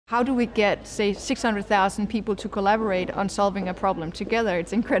How do we get, say, 600,000 people to collaborate on solving a problem together?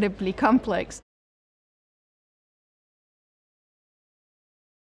 It's incredibly complex.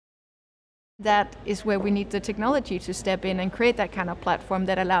 That is where we need the technology to step in and create that kind of platform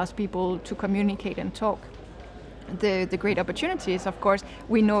that allows people to communicate and talk. The great opportunity is, of course,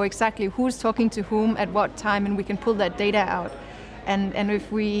 we know exactly who's talking to whom at what time, and we can pull that data out. And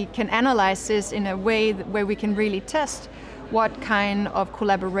if we can analyze this in a way where we can really test what kind of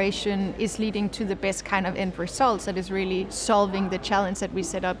collaboration is leading to the best kind of end results that is really solving the challenge that we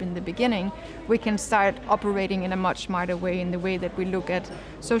set up in the beginning, we can start operating in a much smarter way, in the way that we look at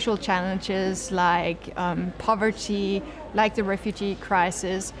social challenges like poverty, like the refugee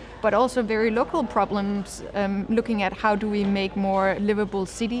crisis, but also very local problems, looking at how do we make more livable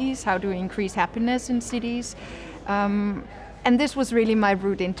cities, how do we increase happiness in cities. And this was really my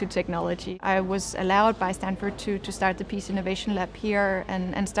route into technology. I was allowed by Stanford to start the Peace Innovation Lab here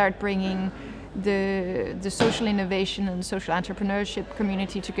and start bringing the social innovation and social entrepreneurship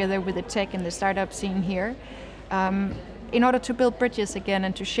community together with the tech and the startup scene here, in order to build bridges again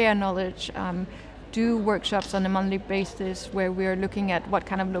and to share knowledge, do workshops on a monthly basis where we're looking at what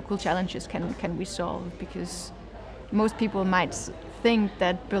kind of local challenges can we solve, because most people might think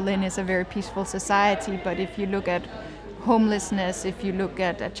that Berlin is a very peaceful society, but if you look at homelessness, if you look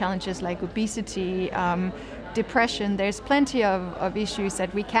at challenges like obesity, depression, there's plenty of issues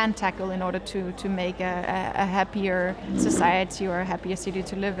that we can tackle in order to make a happier society or a happier city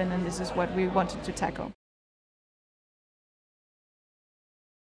to live in, and this is what we wanted to tackle.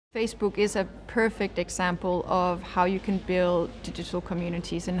 Facebook is a perfect example of how you can build digital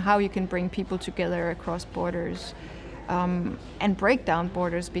communities and how you can bring people together across borders and break down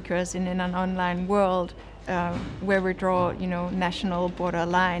borders, because in an online world, where we draw, national border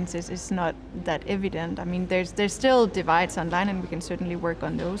lines is not that evident. I mean, there's still divides online, and we can certainly work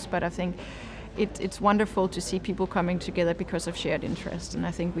on those. But I think it's wonderful to see people coming together because of shared interests, and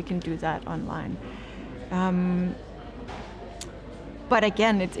I think we can do that online. But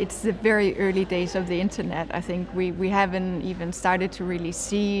again, it's the very early days of the internet. I think we haven't even started to really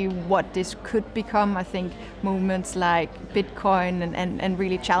see what this could become. I think movements like Bitcoin and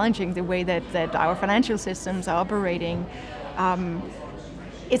really challenging the way that our financial systems are operating,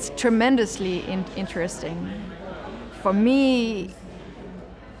 it's tremendously interesting. For me,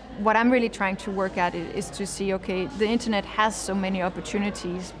 what I'm really trying to work at is to see, okay, the internet has so many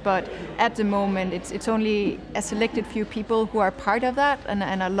opportunities, but at the moment it's only a selected few people who are part of that, and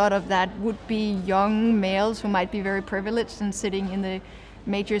a lot of that would be young males who might be very privileged and sitting in the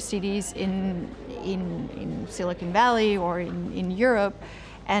major cities in Silicon Valley or in Europe.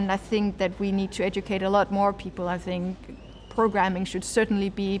 And I think that we need to educate a lot more people. I think programming should certainly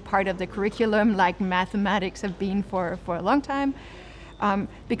be part of the curriculum, like mathematics have been for a long time.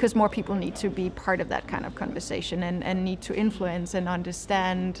 Because more people need to be part of that kind of conversation and need to influence and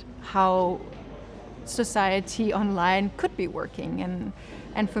understand how society online could be working.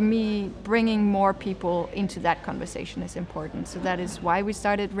 And for me, bringing more people into that conversation is important. So that is why we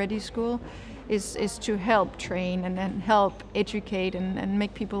started ReDi School, is to help train and help educate and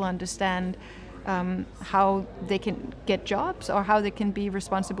make people understand how they can get jobs or how they can be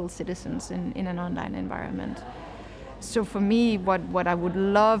responsible citizens in an online environment. So for me, what I would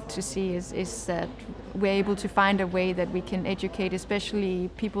love to see is that we're able to find a way that we can educate,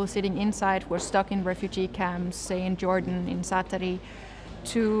 especially people sitting inside who are stuck in refugee camps, say in Jordan, in Satari,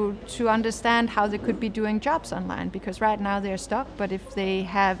 to understand how they could be doing jobs online. Because right now they're stuck, but if they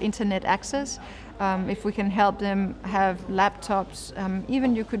have internet access, if we can help them have laptops,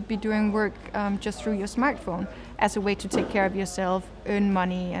 even you could be doing work just through your smartphone as a way to take care of yourself, earn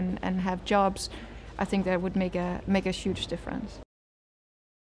money and have jobs. I think that would make a huge difference.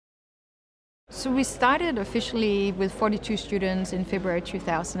 So we started officially with 42 students in February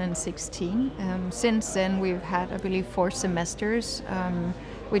 2016. Since then we've had, I believe, 4 semesters,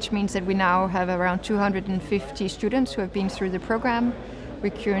 which means that we now have around 250 students who have been through the program. We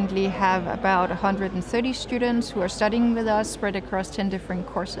currently have about 130 students who are studying with us, spread across 10 different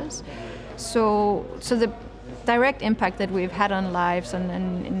courses. So the direct impact that we've had on lives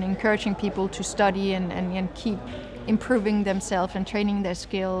and encouraging people to study and keep improving themselves and training their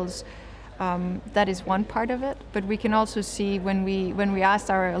skills, that is one part of it. But we can also see when we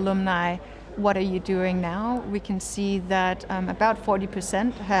asked our alumni, what are you doing now? We can see that about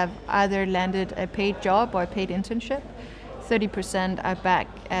 40% have either landed a paid job or a paid internship. 30% are back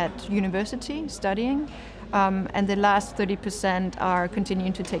at university studying. And the last 30% are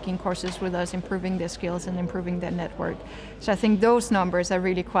continuing to taking courses with us, improving their skills and improving their network. So I think those numbers are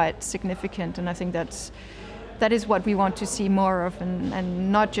really quite significant, and I think that's that is what we want to see more of,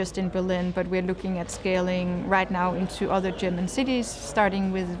 and not just in Berlin, but we're looking at scaling right now into other German cities,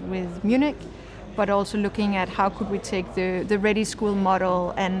 starting with Munich, but also looking at how could we take the ReDi School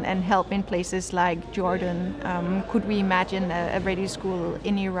model and help in places like Jordan. Could we imagine a ReDi School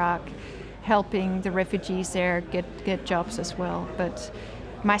in Iraq, helping the refugees there get jobs as well? But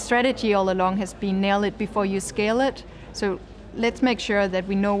my strategy all along has been nail it before you scale it. So let's make sure that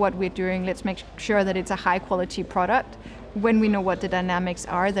we know what we're doing. Let's make sure that it's a high quality product. When we know what the dynamics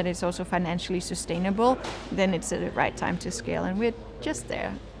are, that it's also financially sustainable, then it's the right time to scale. And we're just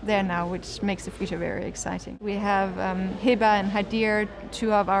there now, which makes the future very exciting. We have Hiba and Hadir,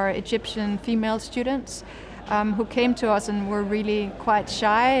 two of our Egyptian female students, who came to us and were really quite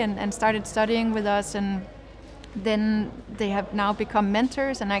shy and started studying with us, and then they have now become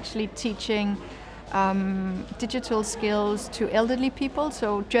mentors and actually teaching digital skills to elderly people,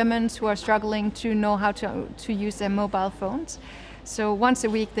 so Germans who are struggling to know how to use their mobile phones. So once a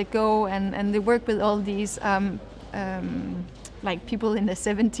week they go and they work with all these like people in the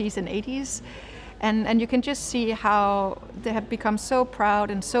 70s and 80s, and you can just see how they have become so proud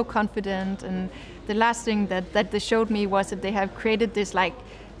and so confident. And the last thing that they showed me was that they have created this like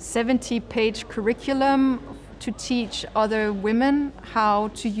 70-page curriculum to teach other women how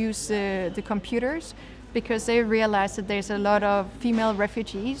to use the computers, because they realize that there's a lot of female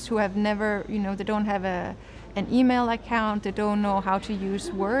refugees who have never, they don't have an email account, they don't know how to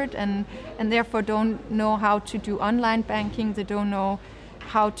use Word, and therefore don't know how to do online banking, they don't know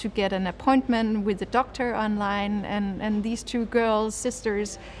how to get an appointment with the doctor online, and these two girls,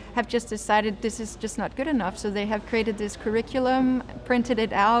 sisters, have just decided this is just not good enough, so they have created this curriculum, printed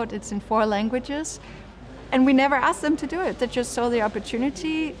it out, it's in 4 languages. And we never asked them to do it. They just saw the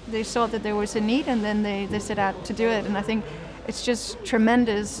opportunity, they saw that there was a need, and then they set out to do it. And I think it's just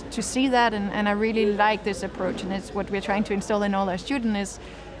tremendous to see that, and I really like this approach. And it's what we're trying to instill in all our students is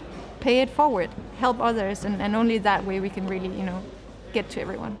pay it forward, help others, and only that way we can really, get to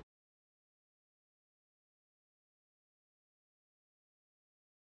everyone.